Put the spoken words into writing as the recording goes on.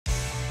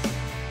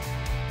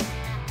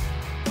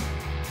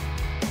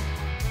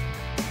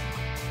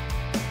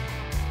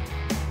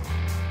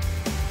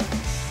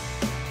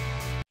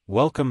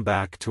Welcome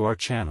back to our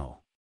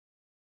channel.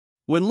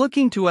 When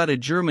looking to add a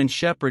German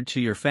Shepherd to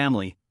your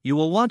family, you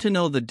will want to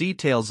know the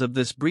details of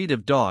this breed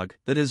of dog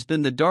that has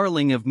been the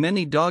darling of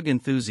many dog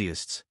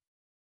enthusiasts.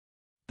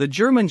 The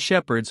German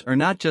Shepherds are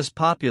not just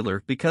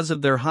popular because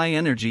of their high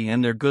energy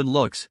and their good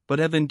looks, but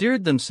have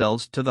endeared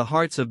themselves to the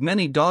hearts of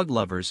many dog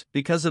lovers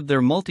because of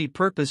their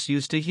multi-purpose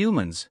use to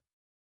humans.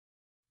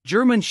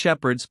 German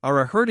Shepherds are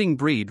a herding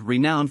breed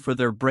renowned for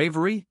their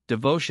bravery,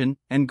 devotion,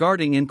 and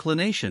guarding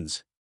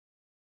inclinations.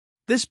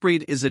 This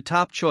breed is a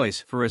top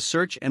choice for a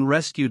search and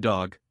rescue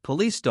dog,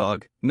 police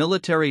dog,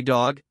 military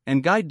dog,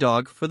 and guide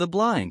dog for the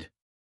blind.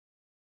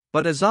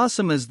 But as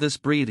awesome as this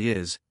breed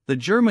is, the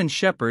German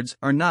Shepherds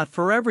are not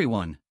for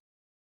everyone.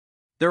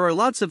 There are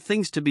lots of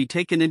things to be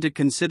taken into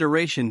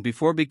consideration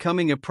before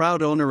becoming a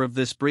proud owner of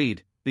this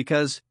breed,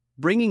 because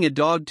bringing a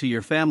dog to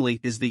your family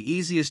is the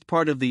easiest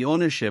part of the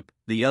ownership.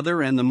 The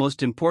other and the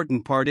most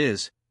important part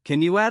is,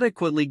 can you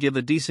adequately give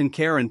a decent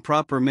care and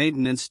proper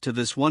maintenance to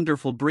this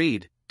wonderful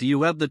breed? Do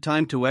you have the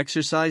time to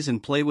exercise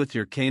and play with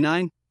your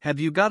canine? Have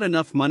you got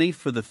enough money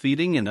for the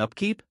feeding and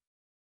upkeep?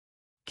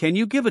 Can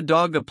you give a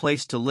dog a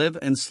place to live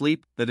and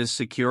sleep that is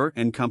secure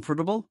and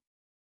comfortable?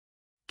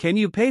 Can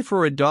you pay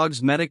for a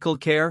dog's medical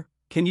care?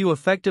 Can you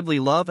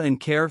effectively love and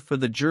care for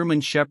the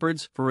German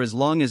Shepherds for as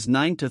long as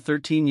 9 to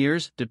 13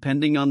 years,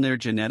 depending on their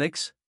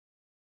genetics?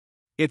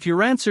 If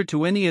your answer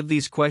to any of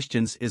these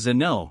questions is a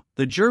no,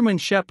 the German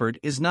Shepherd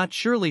is not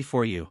surely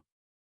for you.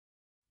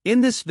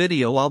 In this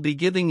video I'll be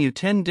giving you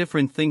 10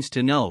 different things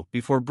to know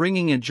before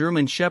bringing a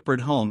German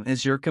Shepherd home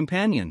as your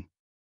companion.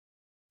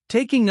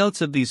 Taking notes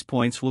of these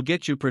points will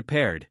get you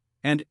prepared,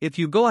 and if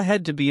you go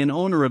ahead to be an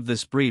owner of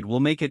this breed will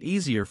make it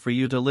easier for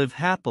you to live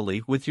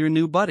happily with your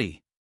new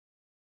buddy.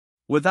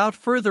 Without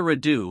further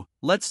ado,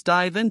 let's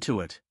dive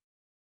into it.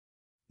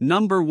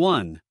 Number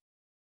 1.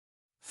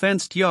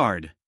 Fenced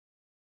yard.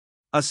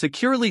 A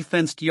securely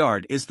fenced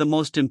yard is the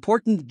most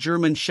important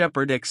German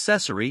Shepherd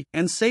accessory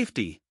and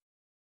safety.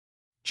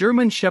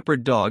 German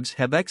Shepherd dogs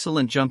have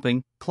excellent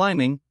jumping,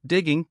 climbing,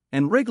 digging,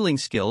 and wriggling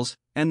skills,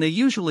 and they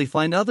usually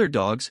find other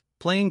dogs,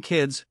 playing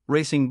kids,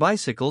 racing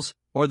bicycles,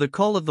 or the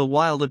call of the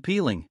wild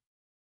appealing.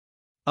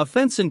 A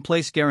fence in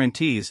place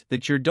guarantees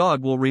that your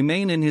dog will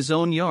remain in his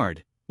own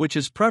yard, which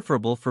is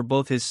preferable for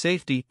both his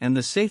safety and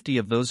the safety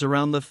of those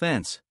around the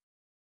fence.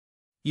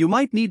 You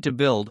might need to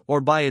build or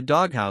buy a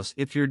doghouse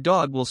if your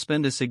dog will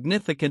spend a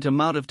significant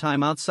amount of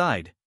time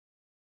outside.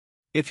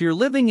 If you're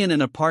living in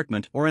an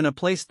apartment or in a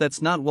place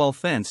that's not well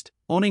fenced,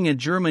 owning a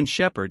German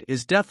Shepherd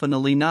is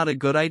definitely not a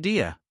good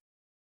idea.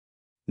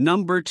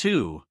 Number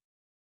 2.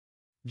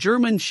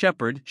 German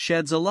Shepherd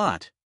sheds a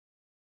lot.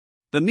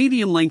 The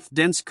medium-length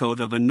dense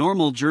coat of a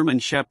normal German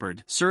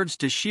Shepherd serves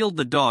to shield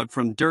the dog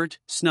from dirt,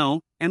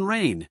 snow, and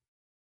rain.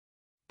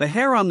 The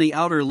hair on the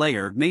outer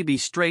layer may be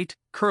straight,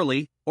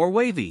 curly, or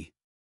wavy.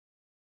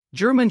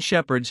 German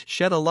Shepherds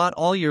shed a lot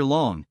all year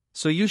long,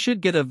 so you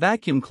should get a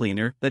vacuum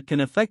cleaner that can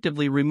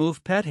effectively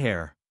remove pet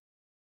hair.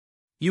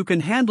 You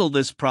can handle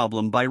this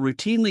problem by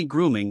routinely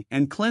grooming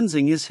and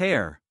cleansing his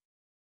hair.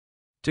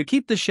 To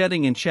keep the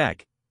shedding in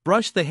check,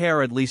 brush the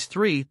hair at least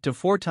 3 to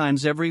 4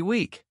 times every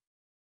week.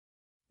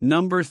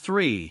 Number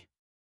 3.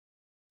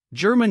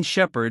 German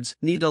Shepherds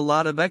need a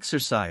lot of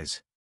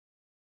exercise.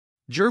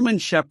 German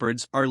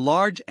Shepherds are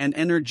large and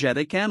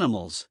energetic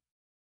animals.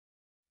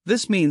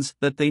 This means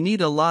that they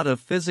need a lot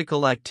of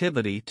physical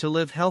activity to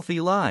live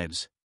healthy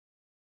lives.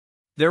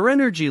 Their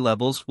energy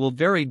levels will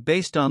vary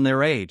based on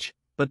their age,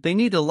 but they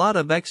need a lot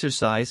of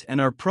exercise and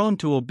are prone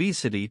to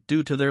obesity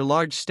due to their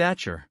large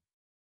stature.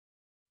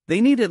 They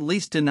need at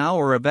least an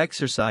hour of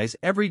exercise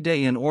every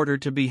day in order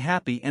to be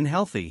happy and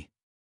healthy.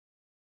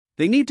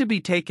 They need to be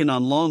taken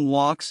on long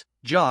walks,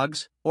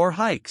 jogs, or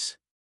hikes.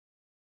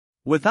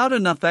 Without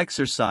enough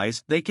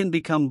exercise, they can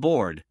become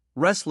bored,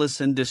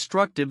 restless, and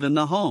destructive in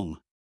the home.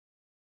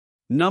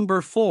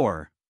 Number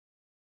 4.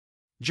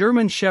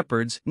 German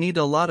Shepherds need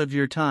a lot of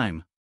your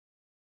time.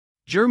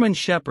 German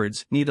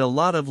Shepherds need a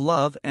lot of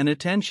love and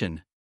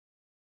attention.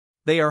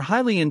 They are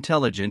highly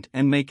intelligent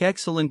and make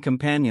excellent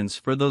companions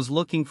for those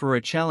looking for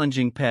a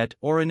challenging pet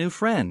or a new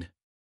friend.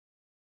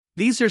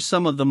 These are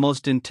some of the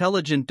most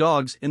intelligent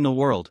dogs in the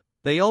world.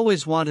 They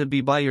always want to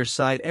be by your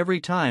side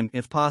every time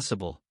if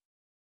possible.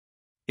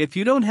 If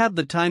you don't have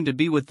the time to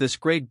be with this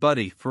great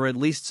buddy for at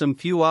least some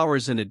few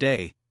hours in a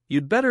day,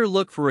 you'd better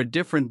look for a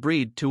different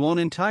breed to own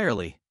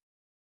entirely.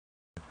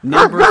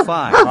 Number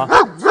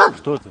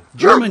 5.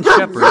 German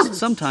Shepherds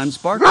sometimes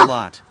bark a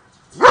lot.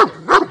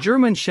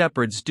 German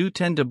Shepherds do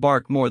tend to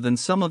bark more than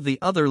some of the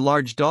other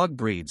large dog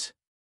breeds.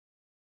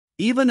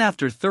 Even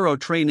after thorough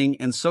training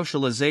and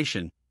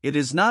socialization, it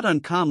is not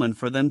uncommon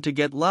for them to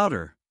get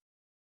louder.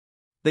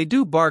 They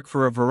do bark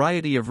for a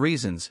variety of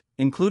reasons,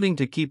 including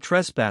to keep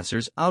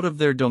trespassers out of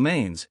their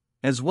domains,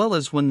 as well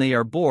as when they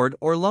are bored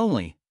or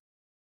lonely.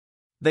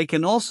 They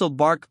can also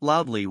bark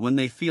loudly when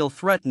they feel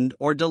threatened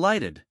or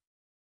delighted.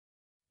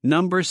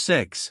 Number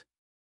 6.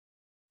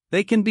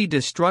 They can be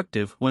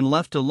destructive when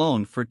left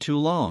alone for too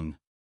long.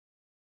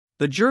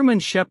 The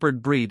German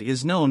Shepherd breed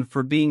is known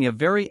for being a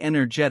very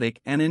energetic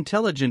and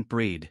intelligent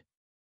breed.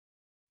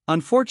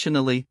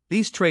 Unfortunately,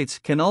 these traits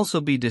can also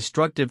be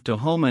destructive to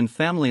home and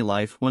family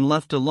life when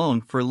left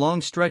alone for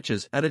long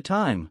stretches at a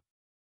time.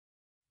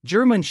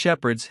 German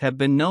Shepherds have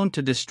been known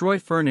to destroy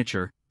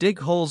furniture, dig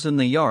holes in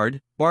the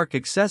yard, bark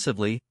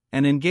excessively,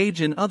 and engage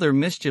in other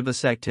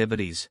mischievous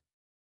activities.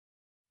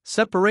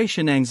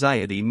 Separation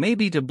anxiety may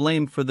be to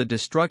blame for the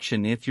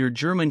destruction if your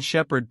German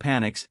Shepherd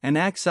panics and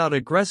acts out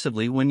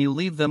aggressively when you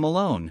leave them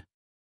alone.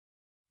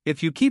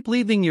 If you keep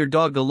leaving your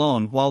dog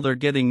alone while they're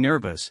getting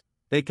nervous,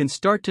 they can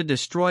start to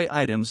destroy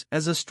items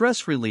as a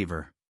stress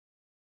reliever.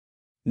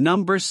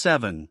 Number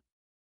 7.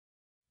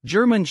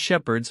 German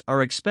Shepherds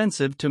are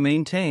expensive to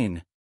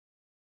maintain.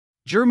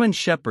 German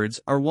Shepherds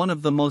are one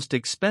of the most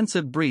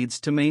expensive breeds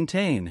to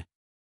maintain.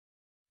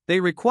 They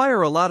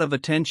require a lot of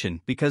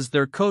attention because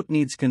their coat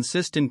needs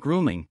consistent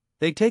grooming,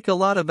 they take a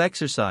lot of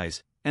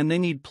exercise, and they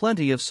need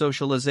plenty of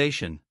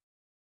socialization.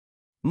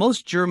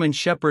 Most German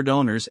Shepherd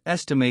owners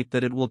estimate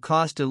that it will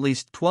cost at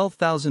least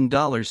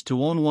 $12,000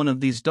 to own one of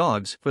these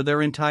dogs for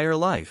their entire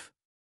life.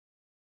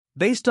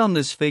 Based on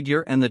this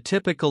figure and the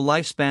typical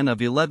lifespan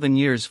of 11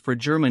 years for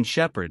German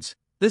Shepherds,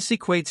 this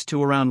equates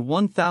to around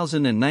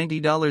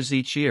 $1,090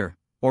 each year,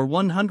 or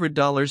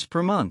 $100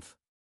 per month.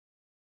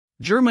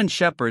 German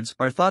Shepherds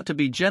are thought to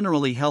be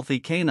generally healthy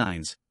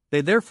canines,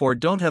 they therefore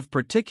don't have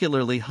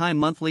particularly high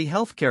monthly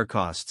healthcare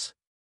costs.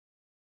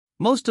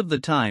 Most of the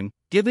time,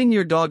 giving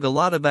your dog a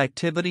lot of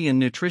activity and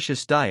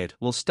nutritious diet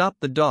will stop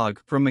the dog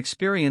from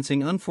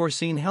experiencing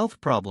unforeseen health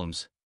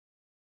problems.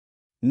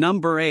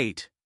 Number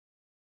 8.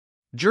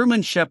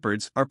 German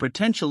Shepherds are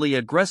potentially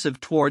aggressive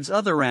towards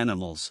other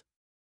animals.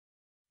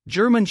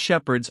 German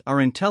Shepherds are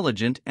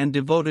intelligent and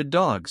devoted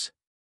dogs.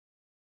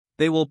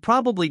 They will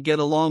probably get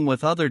along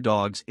with other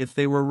dogs if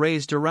they were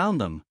raised around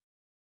them.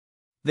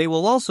 They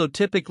will also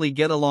typically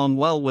get along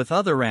well with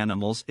other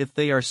animals if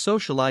they are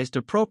socialized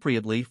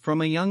appropriately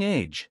from a young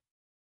age.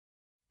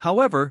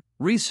 However,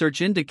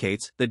 research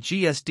indicates that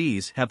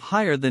GSDs have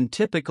higher than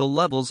typical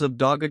levels of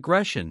dog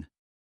aggression.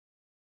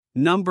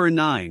 Number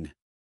 9.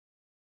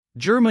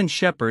 German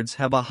Shepherds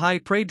have a high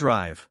prey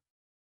drive.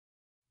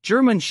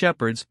 German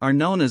Shepherds are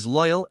known as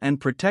loyal and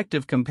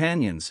protective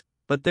companions,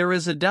 but there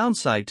is a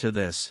downside to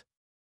this.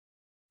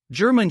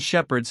 German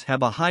Shepherds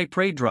have a high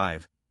prey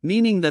drive,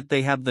 meaning that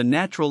they have the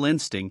natural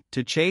instinct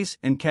to chase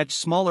and catch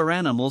smaller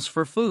animals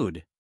for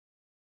food.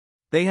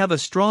 They have a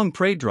strong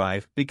prey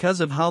drive because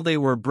of how they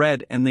were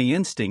bred and the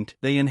instinct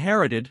they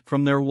inherited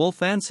from their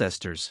wolf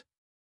ancestors.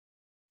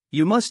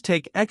 You must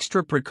take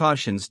extra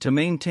precautions to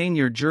maintain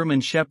your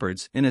German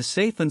Shepherds in a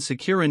safe and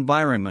secure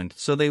environment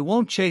so they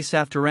won't chase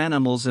after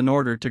animals in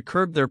order to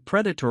curb their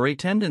predatory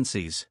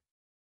tendencies.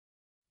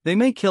 They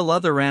may kill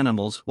other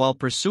animals while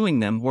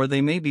pursuing them, or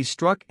they may be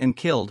struck and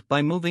killed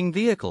by moving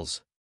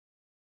vehicles.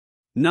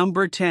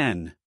 Number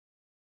 10.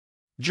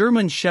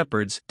 German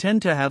Shepherds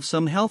tend to have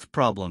some health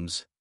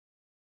problems.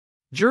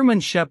 German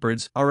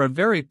Shepherds are a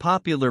very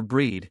popular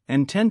breed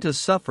and tend to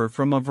suffer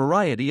from a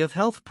variety of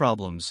health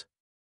problems.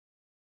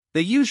 They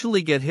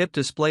usually get hip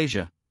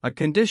dysplasia, a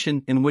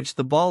condition in which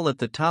the ball at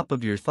the top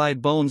of your thigh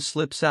bone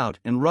slips out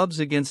and rubs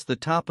against the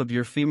top of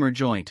your femur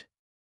joint.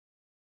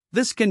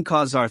 This can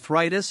cause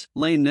arthritis,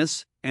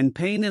 lameness, and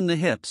pain in the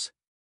hips.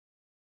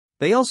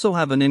 They also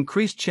have an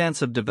increased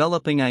chance of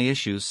developing eye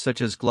issues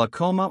such as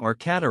glaucoma or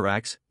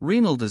cataracts,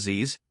 renal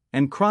disease,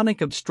 and chronic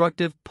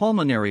obstructive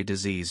pulmonary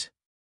disease.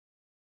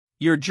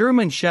 Your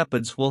German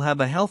Shepherds will have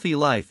a healthy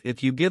life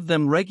if you give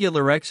them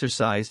regular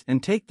exercise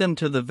and take them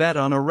to the vet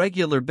on a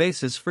regular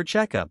basis for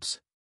checkups.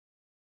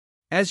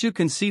 As you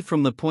can see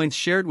from the points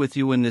shared with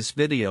you in this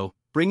video,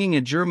 bringing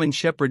a German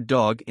Shepherd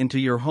dog into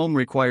your home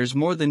requires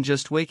more than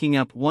just waking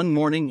up one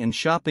morning and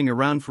shopping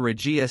around for a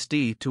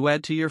GSD to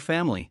add to your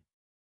family.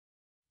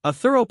 A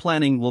thorough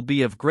planning will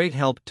be of great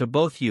help to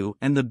both you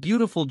and the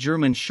beautiful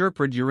German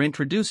Shepherd you're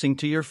introducing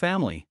to your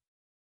family.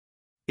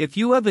 If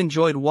you have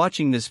enjoyed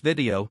watching this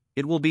video,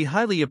 it will be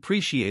highly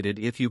appreciated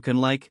if you can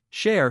like,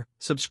 share,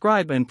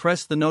 subscribe and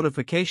press the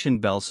notification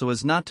bell so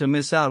as not to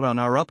miss out on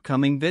our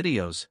upcoming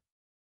videos.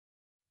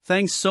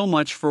 Thanks so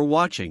much for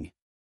watching.